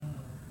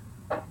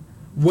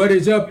What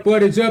is up?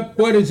 What is up?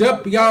 What is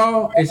up,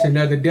 y'all? It's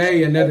another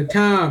day, another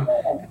time,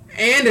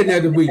 and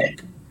another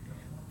week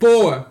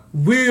for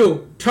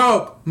Real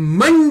Talk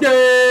Monday.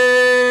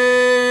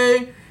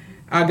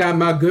 I got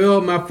my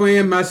girl, my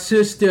friend, my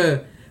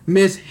sister,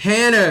 Miss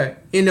Hannah,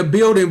 in the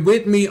building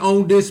with me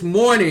on this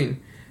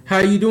morning. How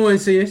you doing,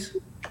 sis?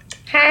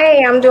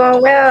 Hey, I'm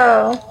doing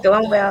well.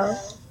 Doing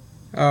well.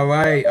 All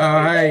right,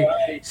 all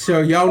right. So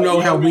y'all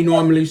know how we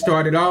normally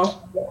start it off.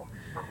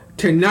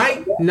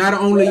 Tonight, not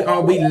only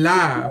are we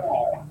live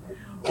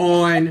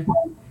on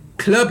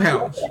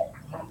Clubhouse,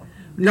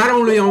 not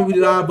only are we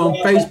live on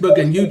Facebook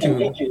and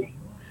YouTube,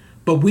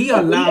 but we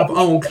are live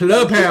on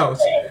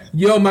Clubhouse.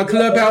 Yo, my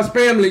Clubhouse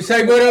family,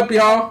 say what up,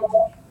 y'all.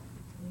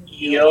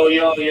 Yo,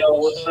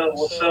 what's up,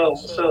 what's up,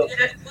 what's up?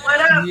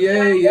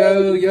 Yeah,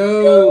 yo,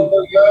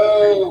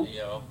 yo.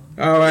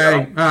 All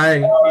right, all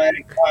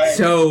right.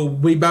 So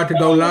we about to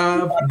go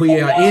live.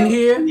 We are in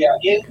here.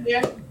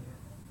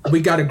 We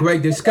got a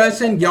great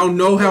discussion. Y'all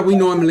know how we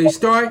normally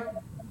start.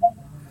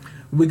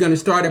 We're gonna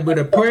start it with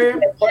a prayer.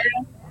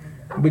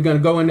 We're gonna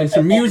go into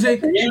some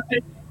music.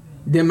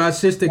 Then my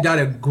sister got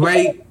a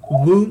great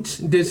roots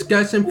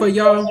discussion for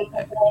y'all.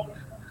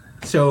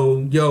 So,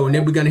 yo, and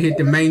then we're gonna hit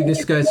the main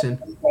discussion.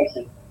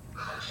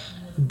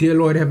 Dear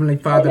Lord Heavenly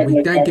Father,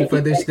 we thank you for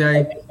this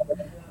day.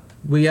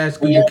 We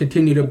ask you to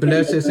continue to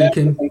bless us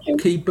and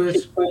keep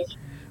us.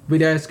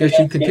 We ask us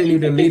you continue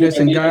to lead us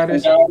and guide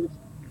us.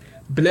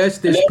 Bless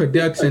this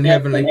production,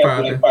 Heavenly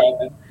Father.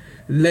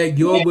 Let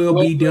your will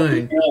be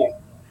done.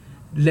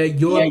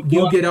 Let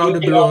you get all the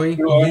glory,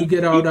 you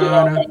get all the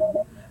honor,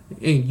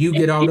 and you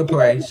get all the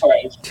praise.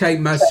 Take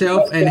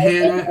myself and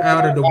Hannah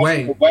out of the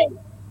way.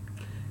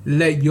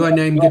 Let your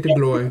name get the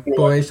glory,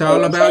 for it's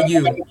all about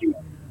you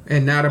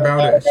and not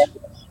about us.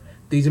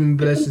 These are my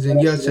blessings in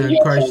your son,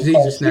 Christ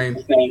Jesus' name.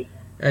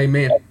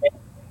 Amen.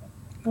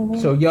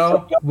 So,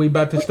 y'all, we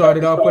about to start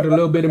it off with a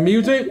little bit of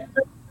music,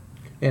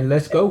 and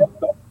let's go.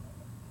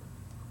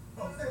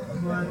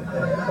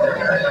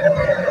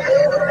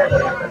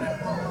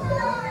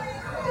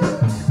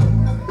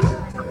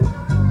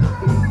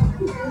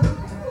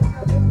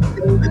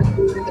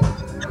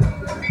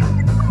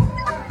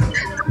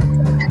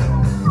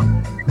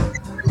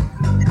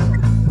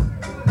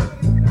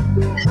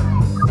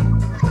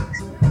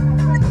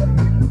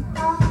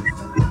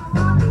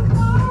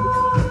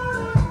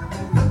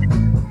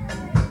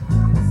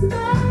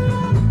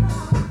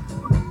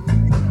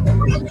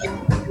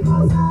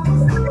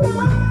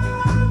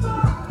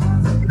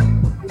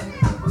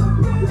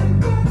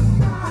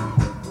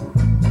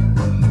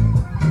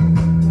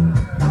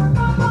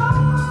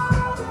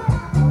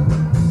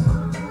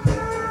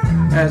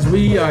 As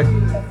we are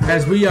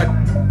as we are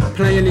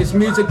playing this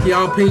music,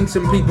 y'all ping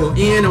some people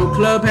in on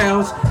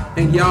Clubhouse,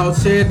 and y'all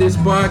share this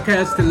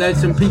broadcast to let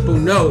some people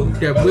know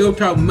that Real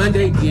Talk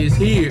Monday is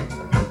here.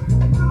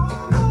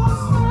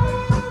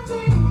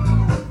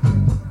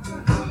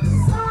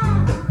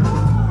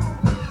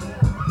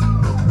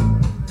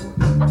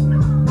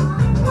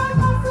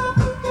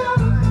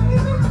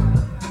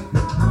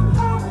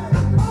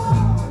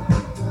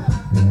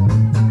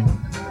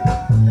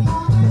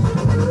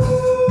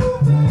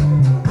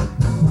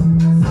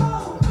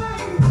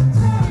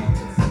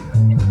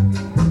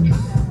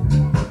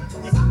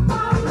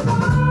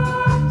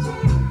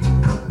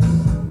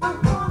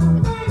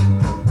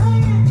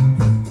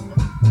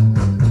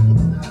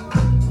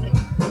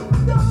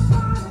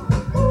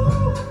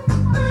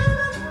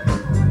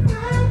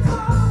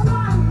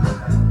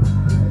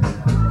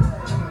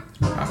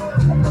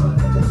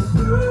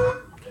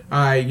 All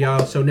right,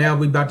 y'all. So now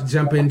we about to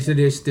jump into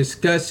this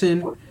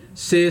discussion.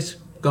 Sis,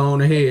 go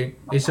on ahead.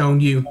 It's on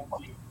you.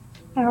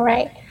 All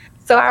right.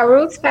 So our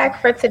roots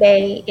fact for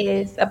today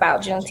is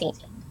about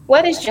Juneteenth.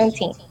 What is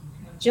Juneteenth?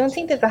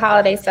 Juneteenth is a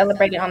holiday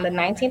celebrated on the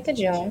 19th of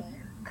June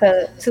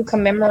to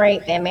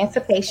commemorate the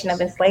emancipation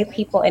of enslaved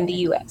people in the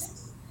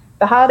U.S.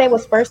 The holiday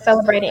was first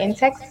celebrated in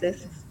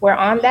Texas, where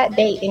on that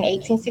date in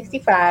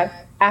 1865,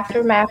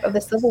 aftermath of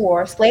the Civil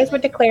War, slaves were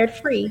declared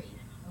free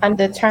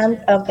under the terms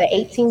of the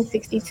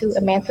 1862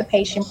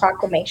 Emancipation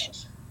Proclamation.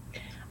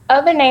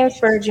 Other names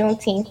for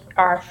Juneteenth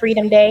are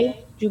Freedom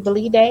Day,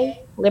 Jubilee Day,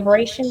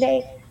 Liberation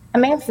Day,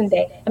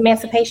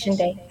 Emancipation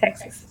Day,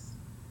 Texas.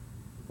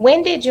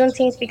 When did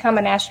Juneteenth become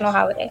a national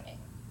holiday?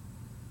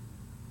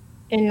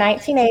 In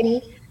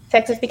 1980,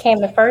 Texas became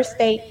the first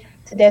state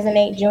to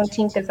designate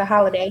Juneteenth as a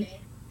holiday,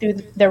 through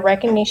the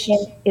recognition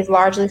is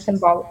largely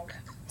symbolic.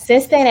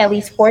 Since then, at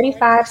least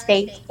 45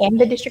 states and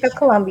the District of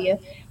Columbia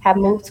have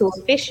moved to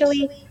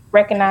officially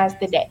recognize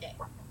the day.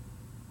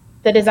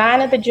 The design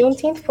of the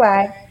Juneteenth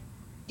flag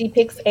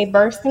depicts a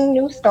bursting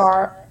new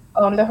star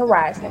on the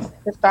horizon.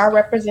 The star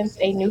represents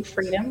a new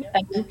freedom,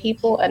 a new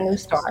people, a new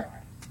star.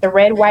 The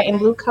red, white, and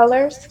blue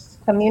colors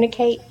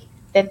communicate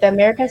that the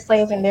American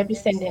slaves and their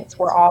descendants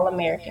were all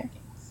American.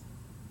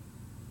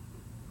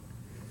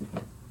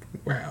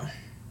 Wow.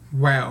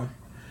 Wow.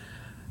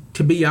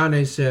 To be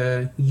honest,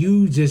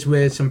 you just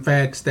read some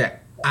facts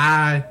that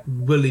I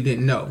really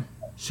didn't know.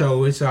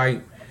 So it's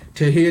like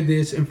to hear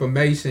this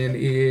information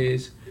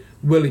is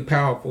really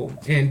powerful.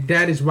 And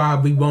that is why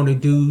we want to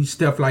do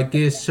stuff like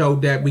this, so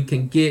that we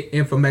can get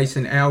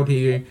information out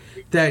here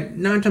that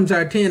 9 times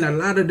out of 10, a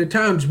lot of the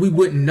times we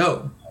wouldn't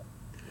know.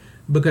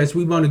 Because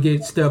we want to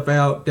get stuff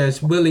out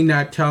that's really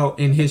not taught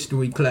in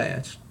history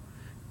class.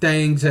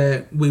 Things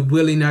that we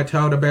really not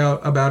taught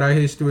about our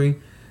history,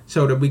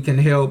 so that we can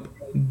help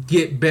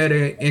get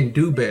better and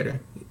do better.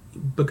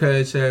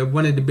 Because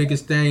one of the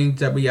biggest things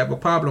that we have a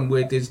problem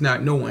with is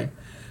not knowing.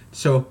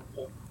 So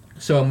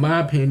my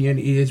opinion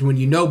is, when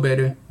you know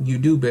better, you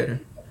do better.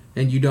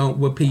 And you don't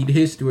repeat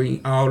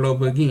history all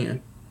over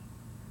again.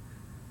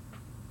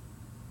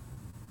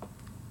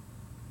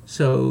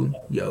 So,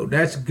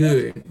 that's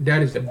good.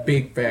 That is a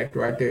big fact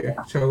right there.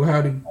 So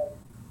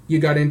you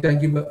got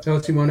anything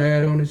else you want to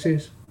add on this,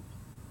 sis?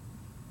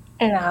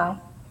 No,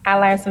 I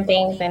learned some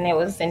things and it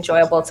was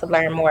enjoyable to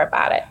learn more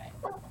about it.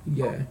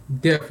 Yeah,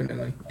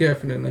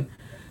 definitely.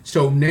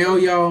 So now,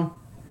 y'all,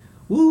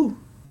 woo,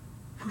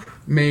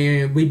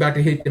 man, we about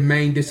to hit the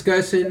main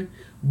discussion,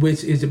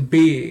 which is a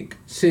big.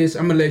 Sis,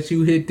 I'm going to let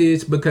you hit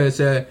this because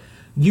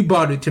you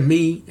brought it to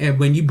me, and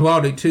when you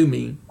brought it to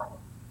me,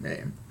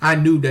 man, I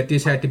knew that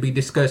this had to be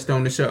discussed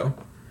on the show.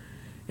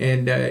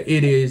 And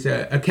it is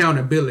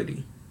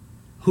accountability.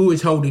 Who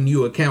is holding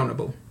you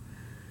accountable?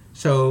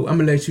 So I'm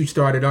going to let you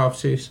start it off,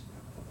 sis.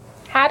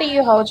 How do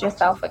you hold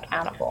yourself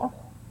accountable?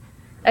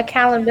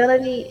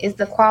 Accountability is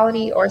the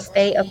quality or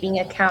state of being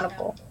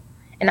accountable,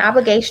 an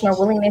obligation or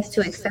willingness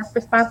to accept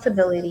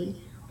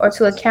responsibility or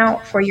to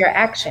account for your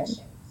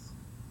actions.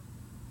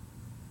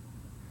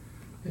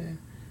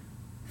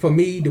 For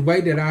me, the way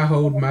that I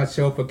hold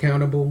myself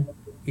accountable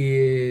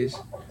is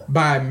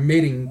by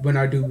admitting when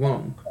I do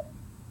wrong.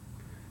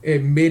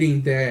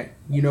 Admitting that,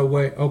 you know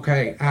what,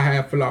 okay, I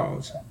have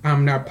flaws.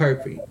 I'm not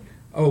perfect.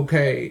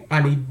 Okay,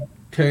 I need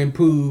to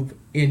improve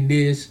in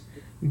this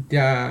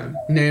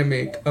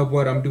dynamic of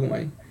what I'm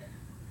doing.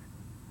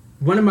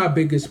 One of my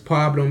biggest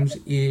problems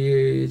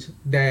is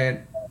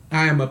that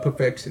I am a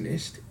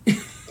perfectionist.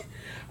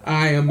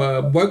 I am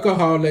a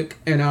workaholic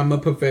and I'm a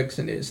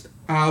perfectionist.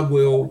 I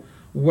will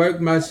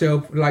work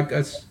myself like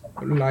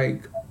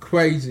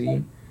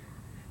crazy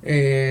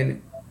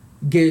and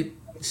get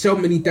so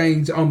many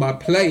things on my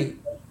plate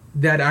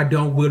that I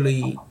don't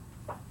really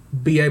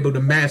be able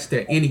to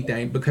master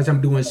anything because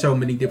I'm doing so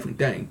many different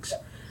things.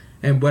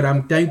 And what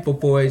I'm thankful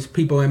for is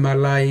people in my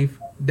life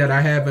that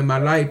I have in my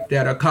life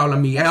that are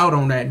calling me out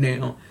on that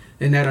now,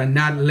 and that are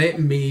not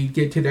letting me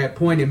get to that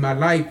point in my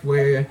life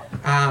where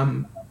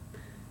I'm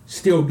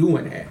still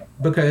doing that.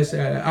 Because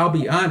I'll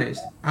be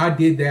honest, I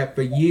did that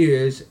for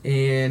years,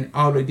 and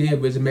all it did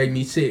was make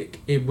me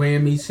sick. It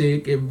ran me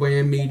sick. It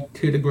ran me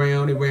to the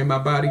ground. It ran my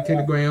body to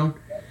the ground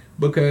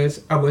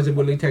because I wasn't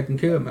really taking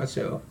care of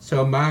myself.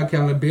 So my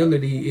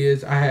accountability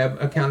is I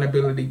have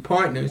accountability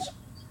partners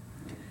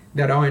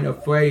that aren't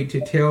afraid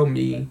to tell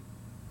me,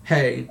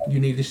 hey, you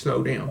need to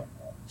slow down.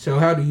 So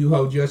how do you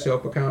hold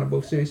yourself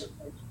accountable, sis?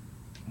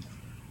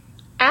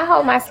 I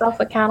hold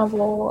myself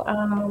accountable.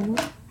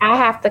 I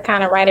have to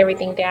kind of write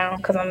everything down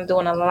because I'm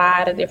doing a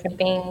lot of different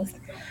things.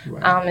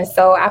 Right. And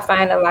so I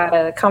find a lot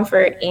of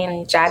comfort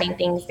in jotting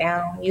things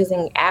down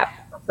using apps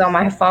on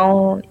my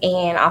phone,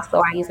 and also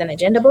I use an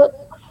agenda book,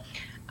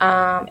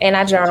 and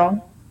I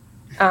journal.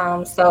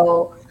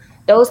 So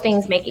those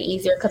things make it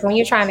easier because when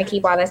you're trying to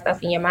keep all that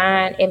stuff in your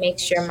mind, it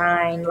makes your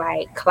mind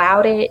like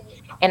clouded,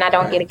 and I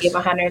don't get to give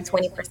Facts.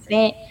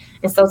 120%.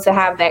 And so to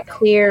have that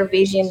clear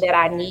vision that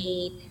I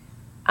need,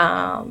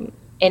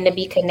 and to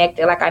be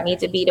connected like I need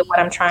to be to what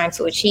I'm trying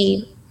to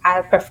achieve,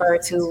 I prefer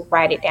to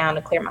write it down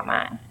to clear my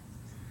mind.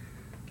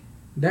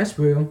 That's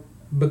real.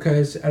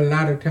 Because a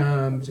lot of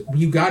times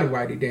you gotta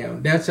write it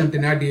down. That's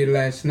something I did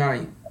last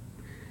night.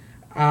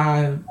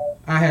 I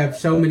I have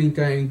so many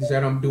things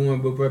that I'm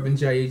doing with Reverend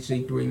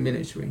JHC3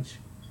 Ministries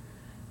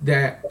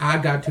that I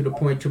got to the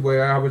point to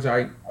where I was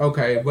like,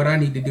 okay, what I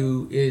need to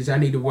do is I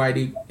need to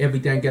write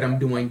everything that I'm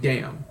doing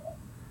down,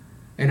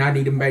 and I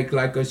need to make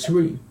like a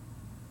tree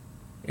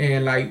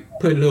and like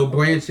put little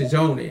branches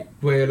on it,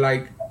 where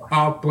like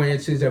off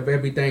branches of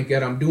everything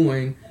that I'm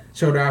doing,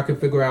 so that I can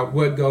figure out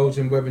what goes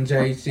in Reverend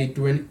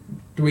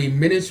JHC3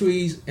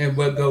 Ministries and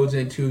what goes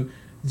into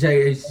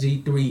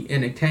JHC3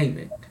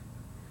 Entertainment.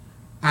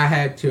 I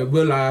had to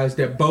realize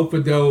that both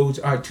of those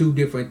are two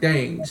different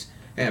things.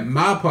 And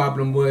my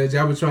problem was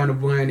I was trying to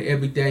run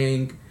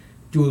everything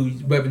through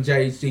Reverend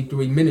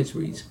JHC3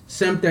 Ministries.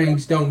 Some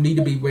things don't need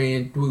to be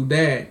ran through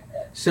that.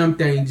 Some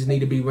things need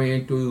to be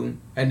ran through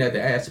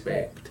another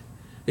aspect.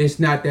 It's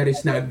not that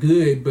it's not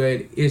good,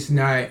 but it's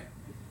not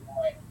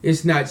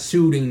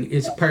suiting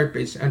its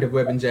purpose under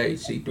Reverend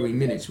JHC3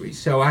 Ministries.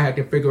 So I had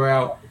to figure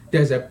out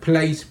there's a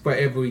place for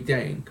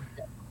everything.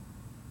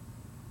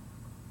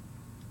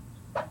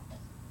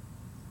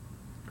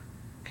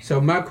 So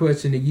my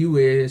question to you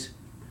is,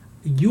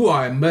 you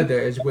are a mother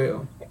as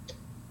well.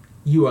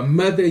 You are a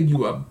mother,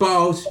 you are a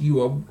boss,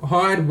 you are a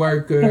hard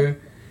worker,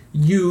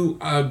 you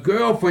are a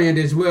girlfriend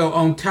as well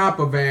on top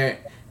of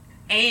that,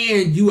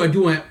 and you are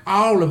doing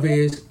all of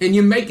this, and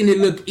you're making it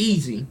look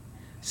easy.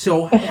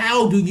 So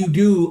how do you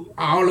do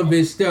all of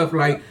this stuff?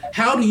 Like,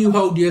 how do you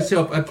hold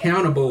yourself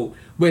accountable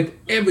with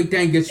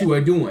everything that you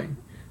are doing?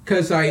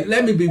 Cause like,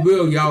 let me be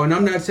real, y'all, and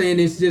I'm not saying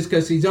this just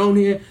cause she's on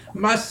here.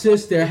 My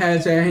sister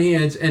has her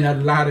hands in a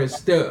lot of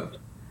stuff.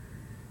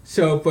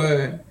 So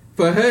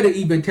for her to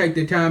even take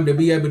the time to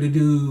be able to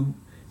do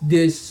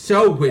this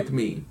show with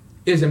me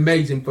is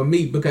amazing for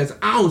me because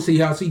I don't see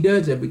how she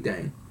does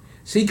everything.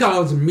 She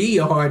calls me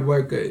a hard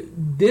worker.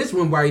 This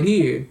one right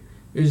here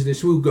is the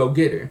true go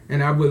getter,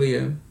 and I really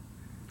am.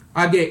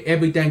 I get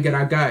everything that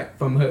I got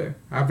from her.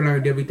 I've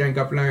learned everything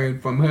I've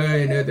learned from her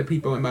and other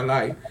people in my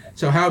life.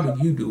 So how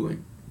do you do it?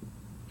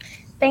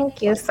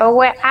 Thank you. So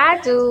what I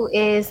do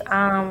is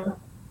I'm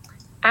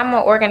an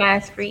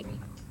organized freak.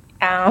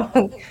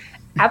 Um,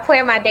 I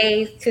plan my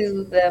days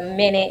to the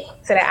minute,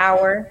 to the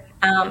hour.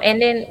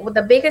 And then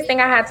the biggest thing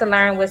I had to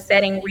learn was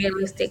setting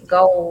realistic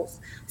goals.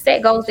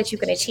 Set goals that you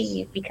can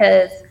achieve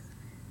because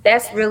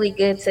that's really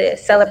good to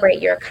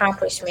celebrate your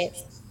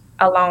accomplishments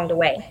along the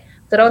way.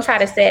 So don't try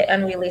to set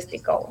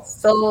unrealistic goals.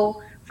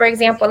 So, for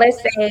example,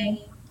 let's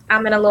say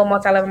I'm in a little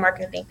multi-level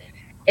marketing thing.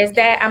 Is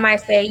that I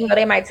might say,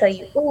 they might tell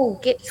you, "Ooh,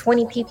 get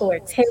 20 people or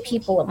 10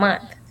 people a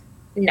month."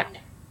 No,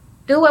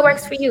 do what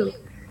works for you.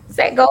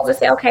 Set goals and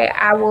say, okay,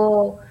 I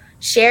will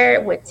share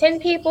it with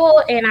 10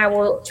 people and I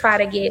will try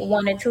to get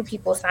 1 or 2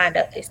 people signed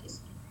up this week.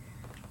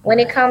 When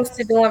it Right. comes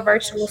to doing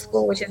virtual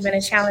school, which has been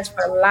a challenge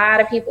for a lot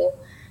of people,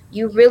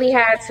 you really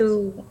had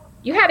to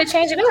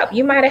change it up.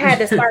 You might have had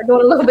to start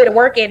doing a little bit of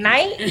work at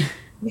night.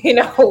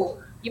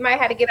 You might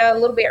have to get up a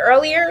little bit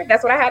earlier.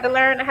 That's what I had to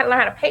learn. I had to learn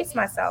how to pace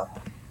myself.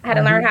 I had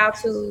to learn Mm-hmm. how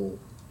to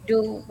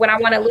do when I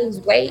want to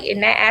lose weight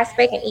in that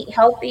aspect and eat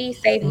healthy,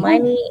 save Ooh.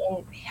 money.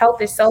 And health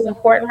is so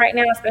important right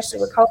now, especially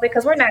with COVID,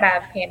 because we're not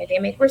out of the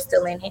pandemic. We're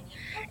still in it.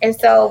 And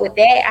so with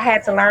that, I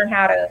had to learn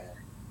how to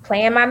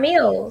plan my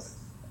meals.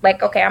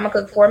 Like, okay, I'm gonna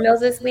cook 4 meals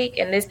this week,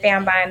 and this day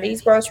I'm buying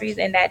these groceries,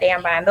 and that day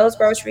I'm buying those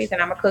groceries,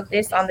 and I'm gonna cook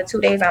this on the 2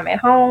 days I'm at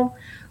home.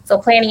 So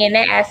planning in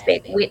that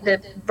aspect with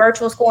the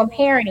virtual school and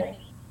parenting.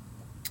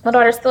 My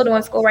daughter's still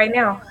doing school right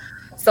now.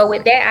 So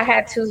with that, I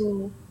had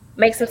to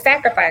make some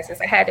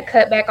sacrifices. I had to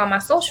cut back on my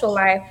social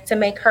life to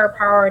make her a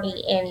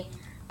priority and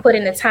put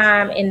in the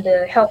time and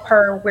to help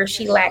her where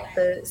she lacked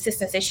the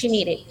assistance that she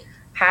needed.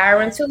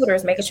 Hiring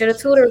tutors, making sure the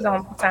tutors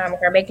on time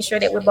with her, making sure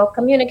that we're both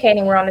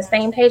communicating, we're on the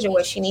same page of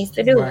what she needs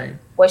to do, Right.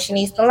 what she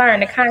needs to learn,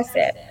 the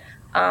concept.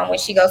 When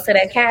she goes to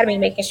the academy,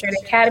 making sure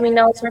the academy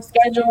knows her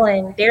schedule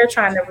and they're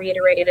trying to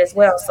reiterate it as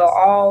well. So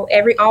all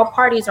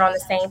parties are on the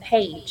same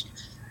page.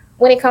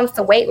 When it comes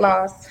to weight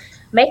loss,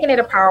 making it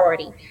a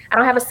priority. I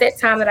don't have a set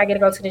time that I get to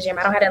go to the gym.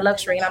 I don't have that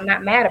luxury and I'm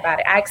not mad about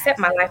it. I accept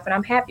my life and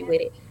I'm happy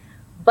with it.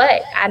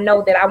 But I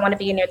know that I want to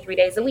be in there 3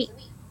 days a week.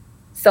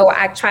 So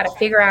I try to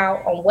figure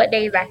out on what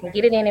days I can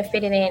get it in and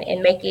fit it in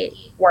and make it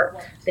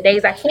work. The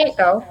days I can't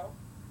go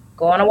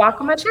on a walk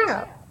with my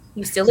child.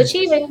 You still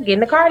achieving, getting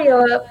the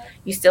cardio up,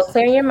 you still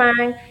clearing your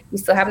mind, you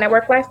still having that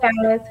work-life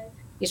balance,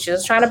 you're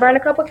just trying to burn a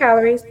couple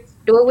calories,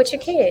 do it with your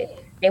kid.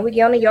 Then we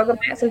get on the yoga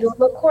mats and do a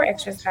little core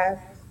exercise.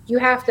 You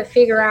have to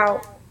figure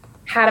out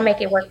how to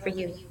make it work for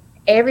you.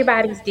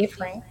 Everybody's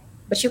different,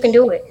 but you can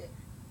do it.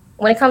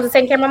 When it comes to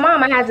taking care of my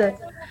mom, I had to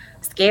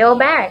scale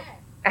back.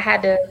 I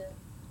had to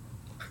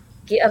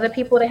get other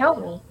people to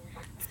help me.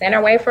 Send her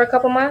away for a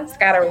couple months,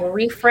 got to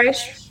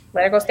refresh,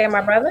 let her go stay with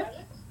my brother.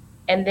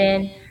 And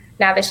then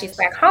now that she's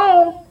back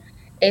home,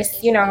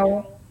 it's,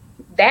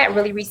 that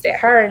really reset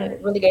her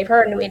and really gave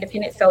her a new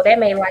independence. So that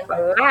made life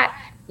a lot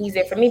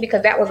easier for me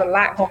because that was a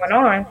lot going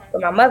on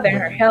with my mother and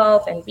her Right.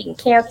 health and beating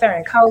cancer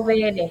and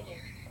COVID and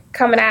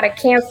coming out of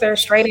cancer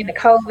straight into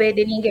COVID,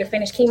 didn't even get to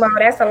finish chemo.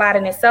 That's a lot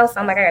in itself. So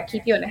I'm like, I got to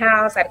keep you in the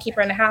house. I got to keep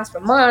her in the house for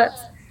months.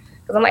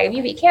 Because I'm like, if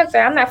you beat cancer,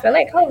 I'm not going to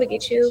let COVID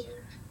get you.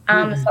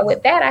 So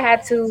with that, I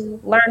had to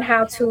learn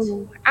how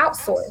to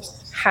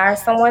outsource, hire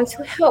someone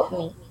to help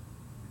me,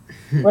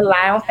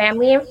 rely on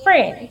family and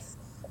friends,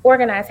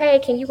 organize. Hey,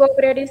 can you go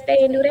over there this day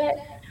and do that?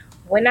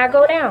 When I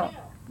go down,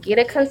 get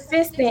a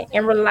consistent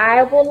and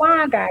reliable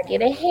line guy,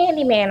 get a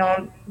handyman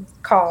on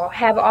call,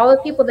 have all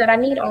the people that I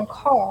need on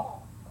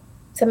call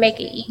to make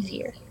it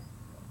easier.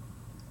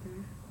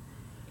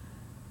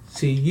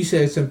 See, you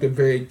said something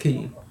very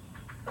key.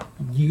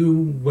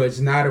 You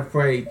was not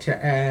afraid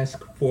to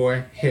ask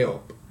for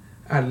help.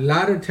 A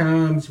lot of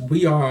times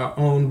we are our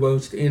own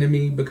worst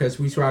enemy because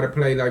we try to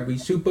play like we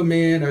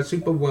Superman or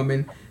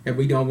Superwoman and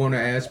we don't want to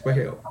ask for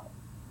help.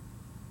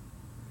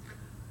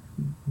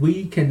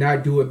 We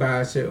cannot do it by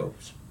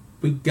ourselves.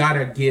 We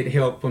gotta get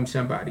help from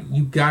somebody.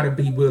 You gotta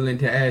be willing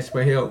to ask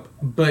for help,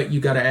 but you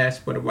gotta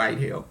ask for the right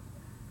help.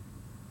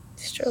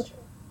 It's true.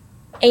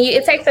 And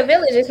it takes a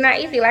village. It's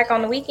not easy. Like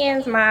on the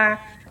weekends, my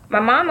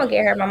mom will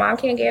get her. My mom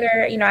can't get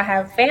her. I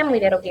have family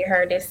that'll get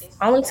her. That's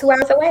only 2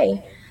 hours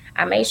away.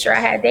 I made sure I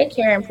had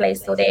daycare in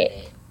place so that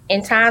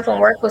in times when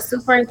work was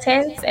super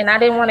intense and I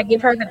didn't want to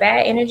give her the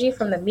bad energy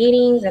from the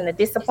meetings and the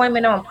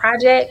disappointment on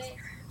projects,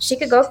 she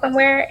could go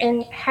somewhere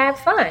and have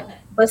fun,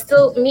 but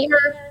still meet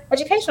her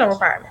educational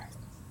requirements.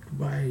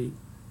 Right.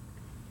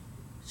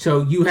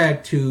 So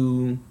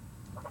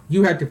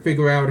you had to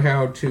figure out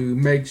how to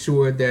make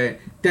sure that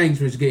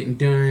things was getting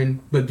done,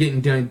 but getting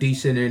done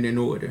decent and in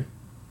order.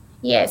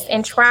 Yes,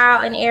 and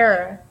trial and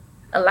error.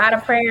 A lot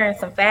of prayer and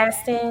some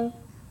fasting. Come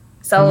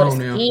So the on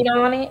now, speed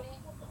on it.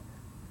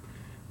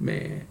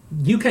 man.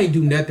 You can't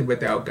do nothing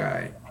without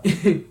God.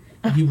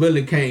 You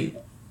really can't.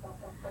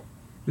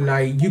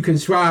 Like, you can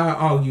try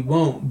all you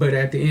want, but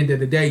at the end of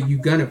the day, you're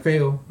gonna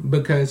fail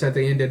because at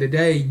the end of the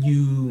day,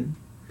 you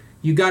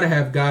gotta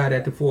have God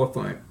at the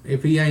forefront.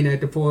 If He ain't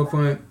at the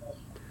forefront,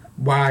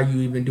 why are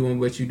you even doing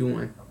what you're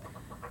doing?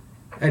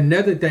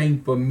 Another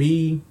thing for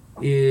me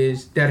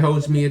is that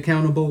holds me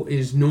accountable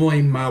is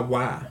knowing my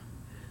why,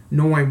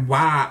 knowing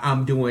why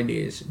I'm doing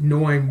this,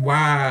 knowing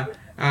why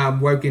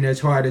I'm working as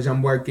hard as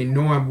I'm working,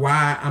 knowing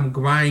why I'm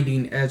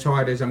grinding as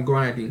hard as I'm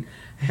grinding.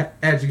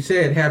 As you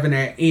said, having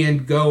that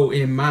end goal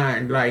in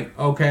mind, like,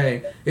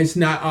 okay, it's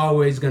not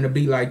always going to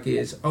be like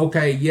this.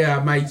 Okay, yeah,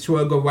 I might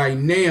struggle right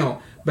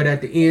now, but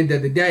at the end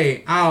of the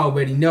day, I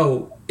already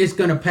know it's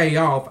going to pay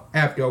off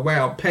after a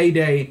while.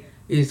 Payday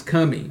is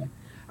coming.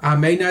 I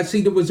may not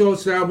see the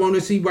results that I want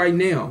to see right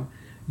now.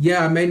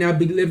 Yeah, I may not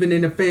be living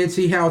in a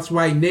fancy house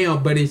right now,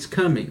 but it's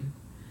coming.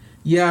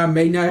 Yeah, I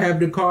may not have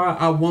the car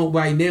I want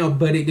right now,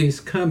 but it is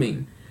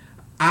coming.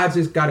 I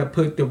just got to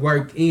put the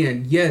work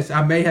in. Yes,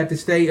 I may have to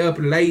stay up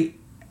late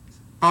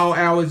all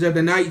hours of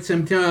the night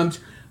sometimes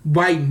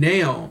right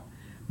now,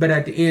 but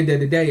at the end of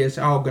the day, it's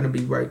all going to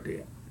be worth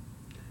it.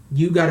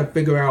 You got to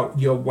figure out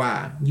your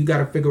why. You got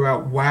to figure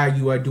out why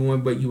you are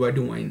doing what you are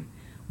doing.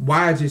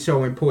 Why is it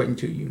so important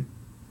to you?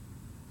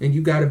 And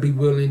you got to be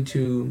willing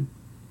to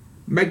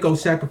make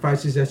those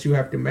sacrifices that you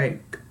have to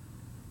make.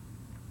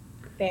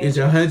 Is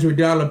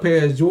 $100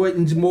 pair of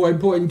Jordans more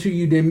important to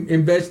you than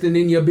investing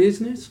in your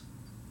business?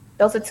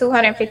 Those are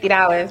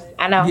 $250.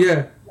 I know.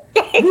 Yeah.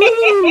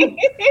 Woo!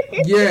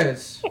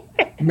 Yes.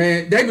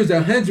 Man, they was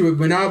 100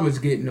 when I was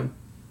getting them.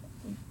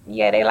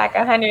 Yeah, they like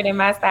 100 in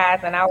my size,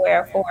 and I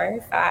wear a 4.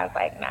 So I was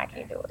like, nah, I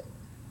can't do it.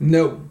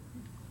 No.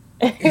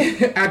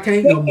 I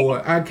can't no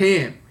more. I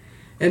can't.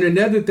 And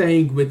another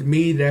thing with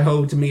me that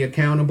holds me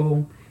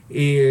accountable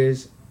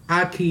is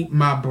I keep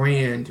my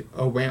brand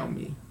around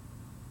me.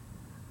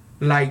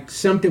 Like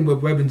something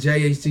with Reverend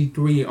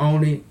JHC3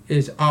 on it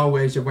is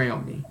always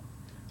around me.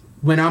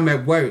 When I'm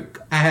at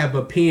work, I have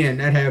a pen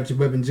that has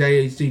Reverend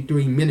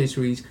JHC3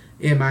 Ministries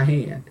in my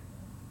hand.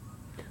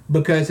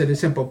 Because of the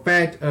simple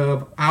fact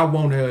of I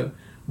want to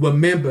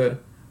remember,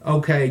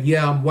 okay,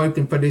 yeah, I'm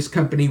working for this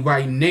company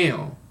right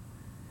now.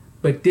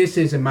 But this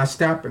isn't my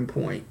stopping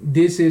point.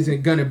 This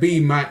isn't going to be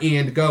my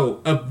end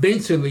goal.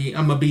 Eventually,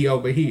 I'm going to be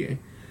over here.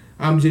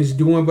 I'm just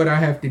doing what I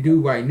have to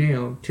do right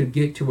now to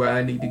get to where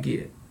I need to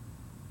get.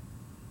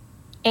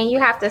 And you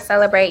have to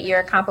celebrate your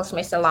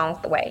accomplishments along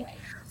the way.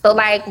 So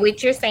like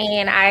what you're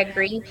saying, I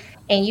agree.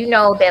 And you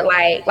know that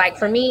like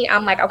for me,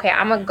 I'm like, okay,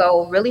 I'm gonna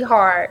go really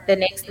hard the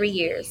next 3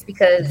 years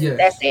because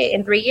that's Yes. it.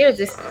 In 3 years,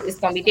 it's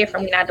gonna be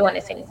different. We're not doing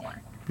this anymore.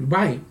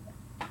 Right.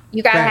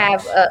 You gotta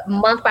have Facts. a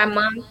month by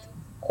month,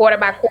 quarter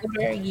by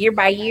quarter, year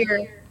by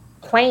year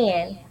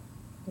plan,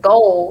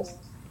 goals,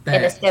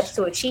 and the steps Facts.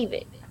 to achieve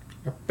it.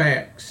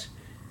 Facts.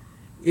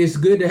 It's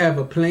good to have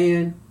a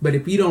plan, but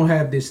if you don't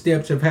have the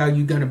steps of how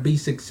you're going to be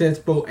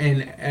successful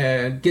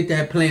and get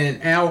that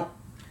plan out,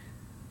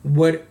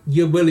 what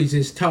you're really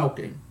just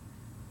talking.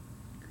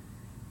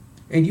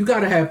 And you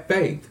got to have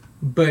faith,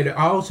 but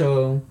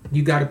also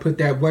you got to put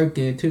that work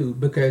in too,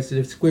 because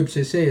the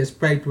scripture says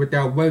faith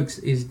without works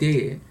is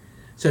dead.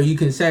 So you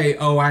can say,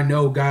 oh, I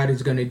know God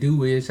is going to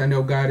do this, I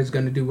know God is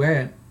going to do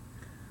that.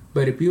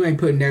 But if you ain't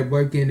putting that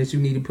work in that you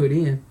need to put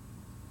in,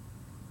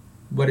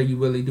 what are you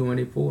really doing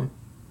it for?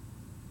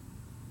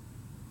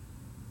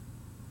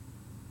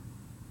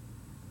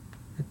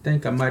 I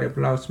think I might have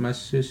lost my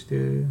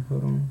sister.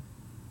 Hold on.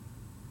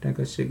 I think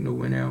her signal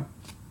went out.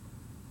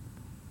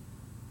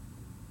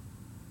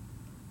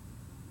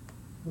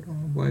 Hold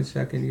on 1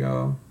 second,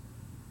 y'all.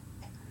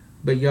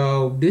 But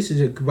y'all, this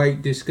is a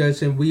great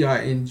discussion. We are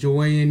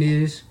enjoying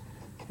this.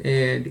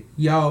 And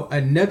y'all,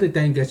 another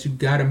thing that you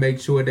gotta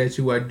make sure that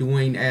you are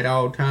doing at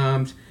all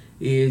times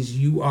is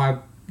you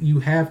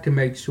have to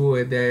make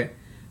sure that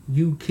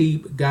you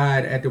keep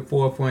God at the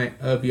forefront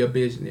of your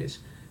business.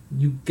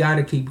 You got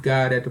to keep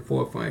God at the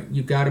forefront.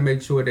 You got to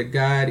make sure that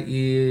God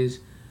is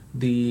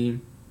the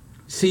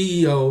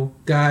CEO.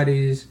 God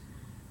is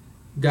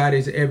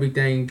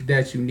everything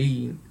that you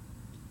need.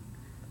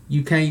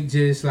 You can't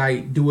just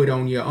like do it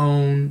on your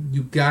own.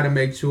 You got to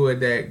make sure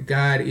that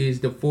God is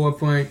the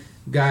forefront.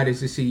 God is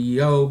the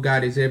CEO.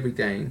 God is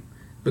everything.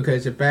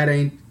 Because if that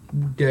ain't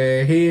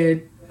the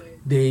head,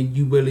 then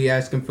you really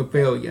asking for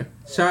failure.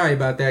 Sorry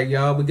about that,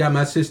 y'all. We got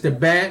my sister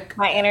back.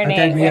 My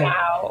internet went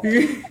out.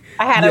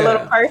 I had Yeah. a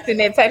little person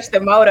that touched the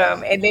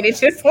modem, and then it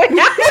just went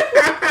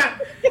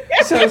out.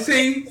 So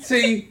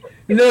see,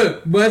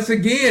 look, once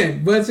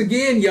again,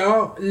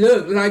 y'all,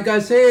 look, like I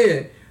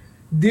said,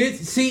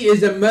 she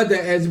is a mother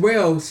as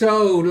well.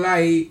 So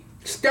like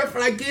stuff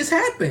like this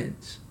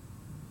happens.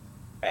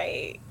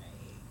 Right.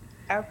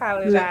 I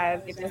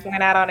apologize. It just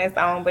went out on its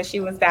own, but she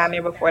was down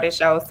there before the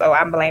show, so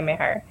I'm blaming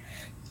her.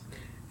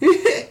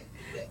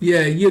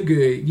 Yeah, you're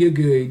good. You're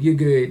good. You're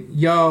good.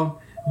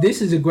 Y'all,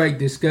 this is a great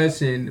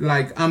discussion.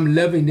 Like, I'm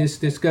loving this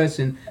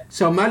discussion.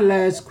 So, my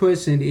last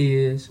question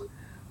is,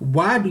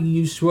 why do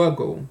you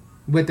struggle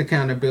with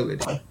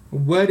accountability?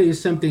 What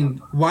is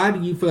something, why do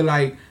you feel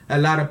like a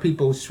lot of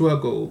people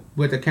struggle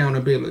with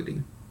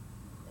accountability?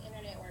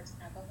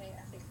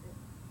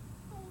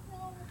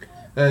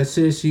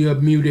 Sis, you're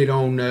muted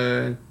on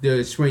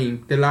the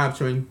stream, the live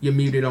stream. You're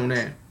muted on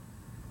that.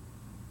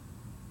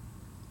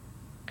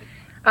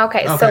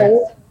 Okay, Okay.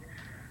 so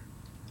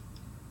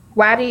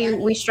why do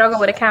we struggle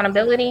with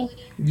accountability?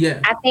 Yeah.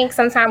 I think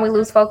sometimes we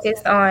lose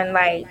focus on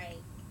like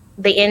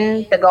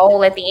the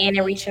goal at the end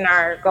and reaching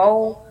our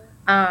goal.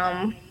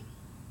 Um,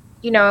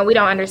 we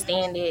don't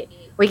understand it.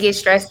 We get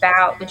stressed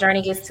out. The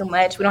journey gets too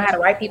much. We don't have the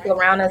right people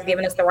around us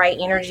giving us the right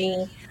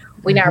energy.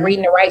 We're not Mm-hmm.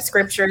 reading the right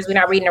scriptures. We're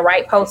not reading the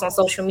right posts on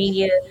social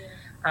media.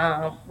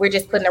 We're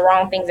just putting the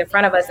wrong things in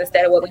front of us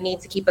instead of what we need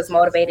to keep us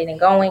motivated and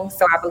going.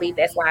 So I believe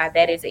that's why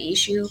that is an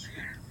issue.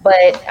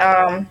 But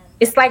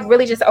it's like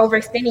really just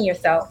overextending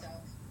yourself,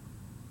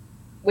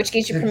 which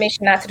gives you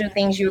permission not to do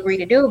things you agree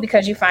to do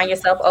because you find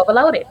yourself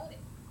overloaded.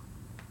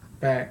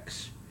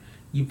 Facts.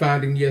 You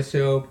finding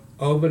yourself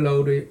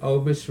overloaded,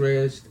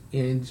 overstressed,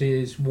 and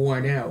just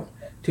worn out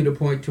to the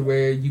point to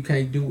where you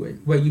can't do it,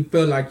 where you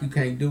feel like you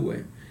can't do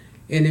it.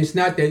 And it's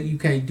not that you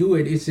can't do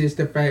it, it's just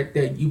the fact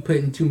that you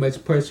putting too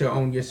much pressure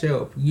on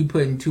yourself. You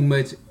putting too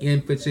much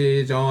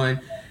emphasis on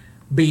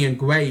being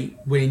great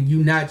when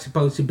you're not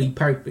supposed to be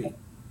perfect.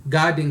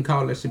 God didn't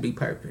call us to be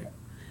perfect.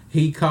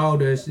 He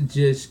called us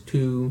just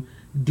to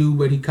do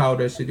what he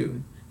called us to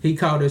do. He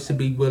called us to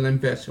be willing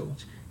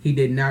vessels. He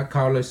did not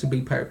call us to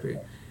be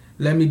perfect.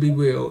 Let me be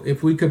real.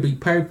 If we could be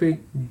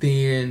perfect,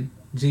 then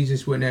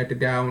Jesus wouldn't have to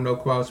die on no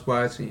cross for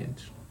our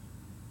sins.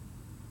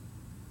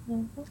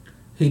 Mm-hmm.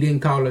 He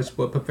didn't call us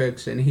for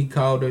perfection. He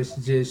called us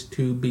just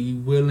to be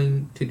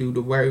willing to do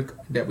the work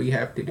that we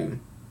have to do.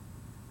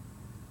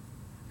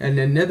 And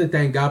another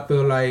thing I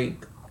feel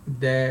like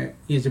that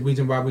is the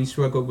reason why we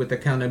struggle with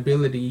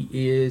accountability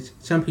is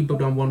some people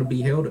don't want to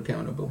be held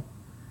accountable.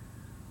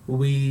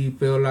 We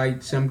feel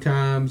like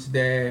sometimes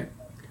that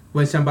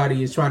when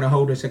somebody is trying to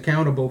hold us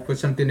accountable for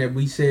something that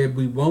we said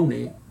we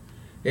wanted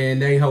and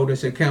they hold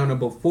us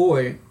accountable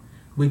for it,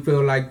 we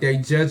feel like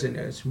they're judging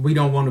us. We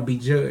don't want to be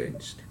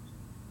judged.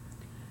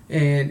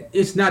 And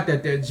it's not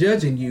that they're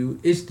judging you,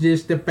 it's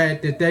just the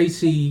fact that they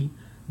see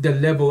the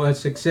level of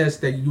success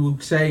that you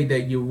say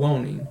that you're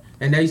wanting.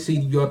 And they see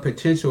your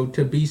potential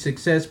to be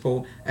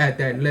successful at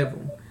that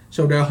level.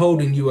 So they're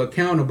holding you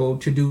accountable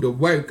to do the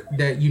work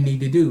that you need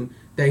to do.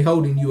 They're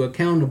holding you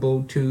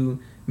accountable to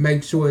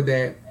make sure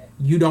that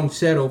you don't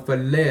settle for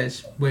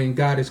less when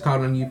God is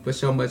calling you for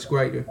so much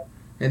greater.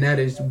 And that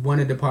is one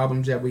of the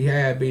problems that we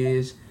have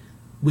is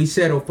we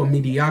settle for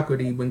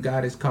mediocrity when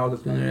God is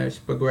calling us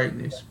for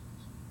greatness.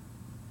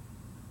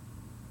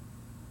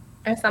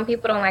 And some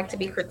people don't like to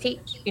be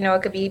critiqued.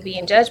 It could be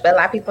being judged, but a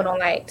lot of people don't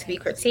like to be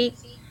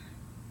critiqued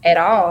at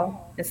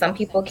all. And some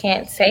people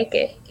can't take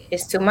it.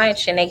 It's too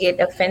much and they get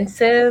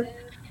offensive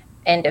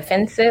and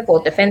defensive.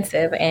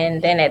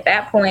 And then at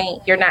that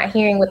point, you're not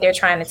hearing what they're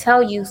trying to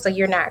tell you. So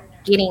you're not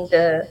getting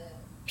the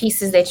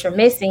pieces that you're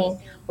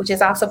missing, which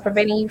is also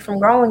preventing you from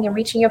growing and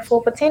reaching your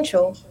full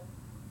potential.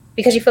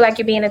 Because you feel like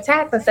you're being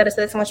attacked instead of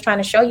someone's trying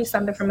to show you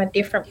something from a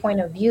different point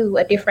of view,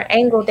 a different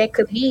angle that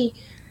could be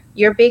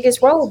your biggest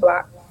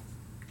roadblock.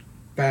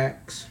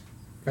 Facts.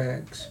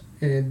 Facts.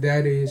 And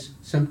that is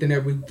something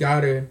that we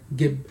gotta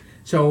get.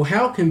 So,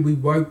 how can we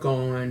work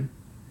on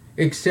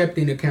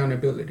accepting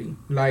accountability?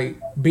 Like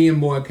being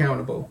more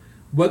accountable.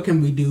 What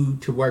can we do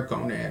to work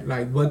on that?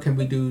 Like, what can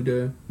we do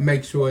to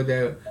make sure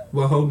that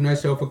we're holding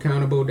ourselves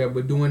accountable, that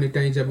we're doing the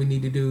things that we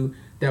need to do,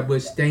 that we're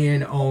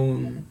staying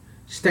on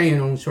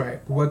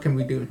track? What can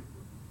we do?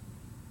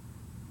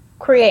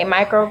 Create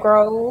micro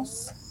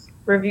goals,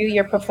 review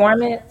your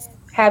performance,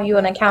 have you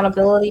an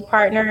accountability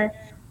partner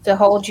to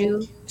hold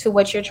you to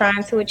what you're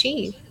trying to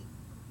achieve.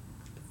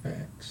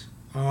 Facts.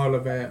 All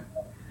of that.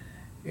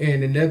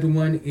 And another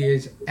one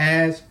is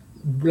as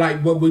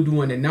like what we're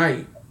doing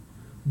tonight.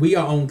 We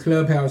are on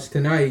Clubhouse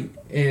tonight,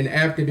 and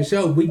after the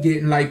show, we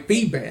getting like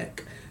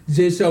feedback,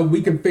 just so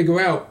we can figure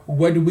out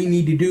what do we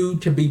need to do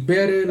to be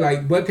better.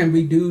 Like, what can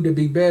we do to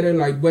be better?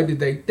 Like, what do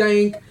they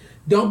think?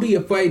 Don't be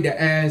afraid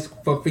to ask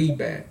for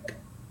feedback.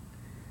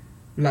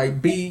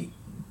 Like, be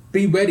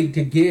ready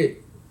to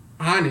get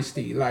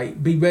honesty.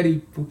 Like, be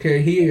ready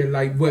to hear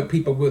like what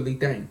people really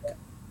think,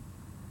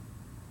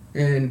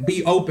 and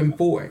be open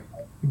for it.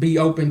 Be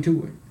open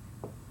to it.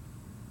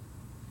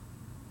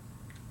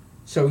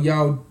 So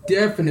y'all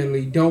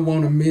definitely don't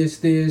want to miss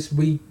this.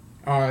 We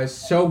are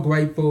so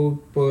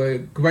grateful for a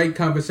great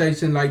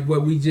conversation like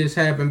what we just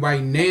having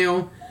right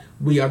now.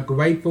 We are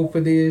grateful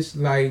for this.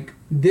 Like,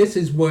 this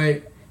is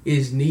what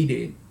is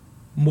needed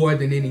more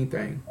than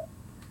anything.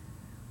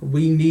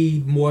 We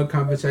need more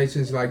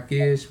conversations like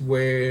this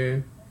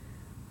where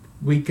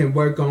we can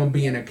work on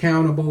being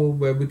accountable,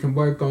 where we can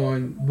work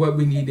on what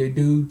we need to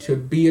do to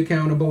be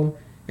accountable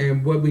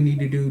and what we need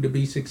to do to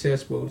be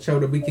successful so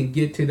that we can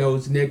get to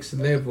those next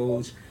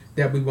levels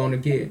that we want to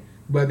get,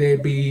 whether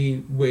it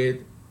be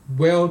with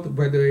wealth,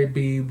 whether it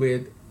be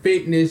with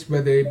fitness,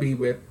 whether it be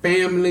with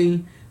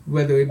family,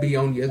 whether it be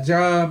on your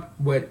job,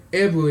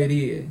 whatever it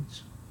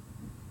is,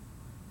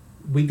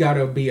 we got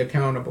to be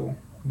accountable.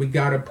 We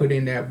got to put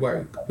in that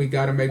work. We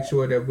got to make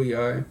sure that we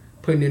are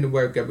putting in the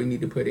work that we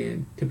need to put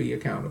in to be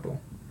accountable.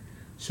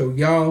 So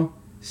y'all,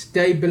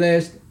 stay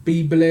blessed,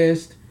 be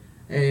blessed.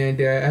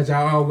 And as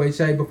I always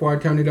say before I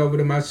turn it over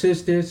to my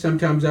sister,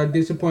 sometimes our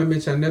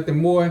disappointments are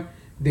nothing more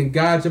than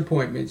God's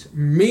appointments.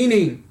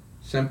 Meaning,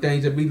 some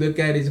things that we look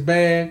at as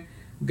bad,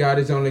 God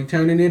is only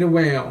turning it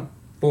around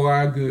for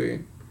our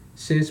good.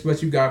 Sis,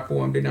 what you got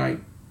for him tonight?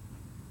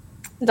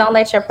 Don't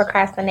let your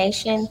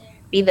procrastination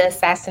be the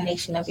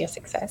assassination of your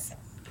success.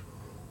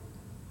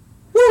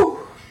 Woo!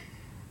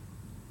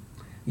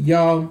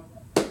 Y'all,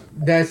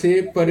 that's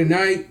it for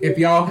tonight. If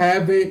y'all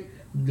have it,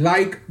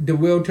 like the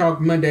Real Talk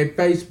Monday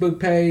Facebook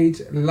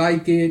page,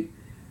 like it,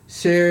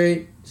 share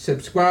it,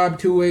 subscribe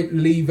to it,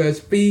 leave us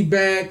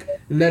feedback,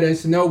 let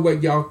us know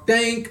what y'all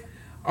think.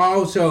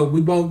 Also,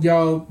 we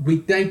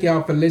thank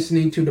y'all for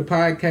listening to the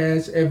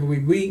podcast every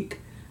week.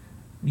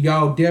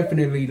 Y'all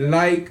definitely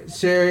like,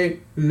 share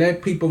it,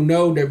 let people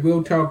know that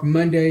Real Talk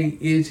Monday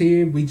is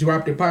here. We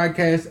drop the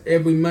podcast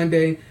every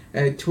Monday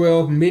at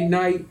 12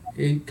 midnight.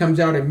 It comes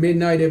out at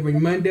midnight every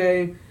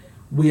Monday.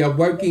 We are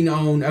working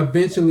on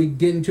eventually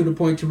getting to the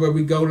point to where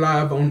we go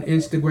live on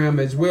Instagram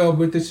as well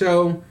with the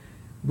show.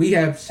 We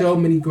have so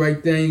many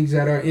great things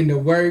that are in the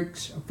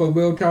works for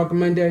Real Talk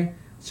Monday.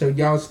 So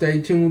y'all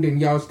stay tuned and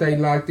y'all stay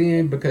locked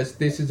in, because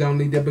this is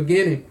only the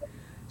beginning.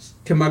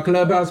 To my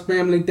Clubhouse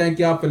family, thank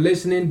y'all for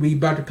listening. We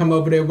about to come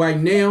over there right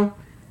now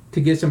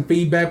to get some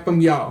feedback from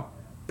y'all.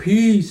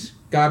 Peace.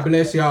 God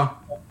bless y'all.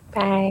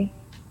 Bye.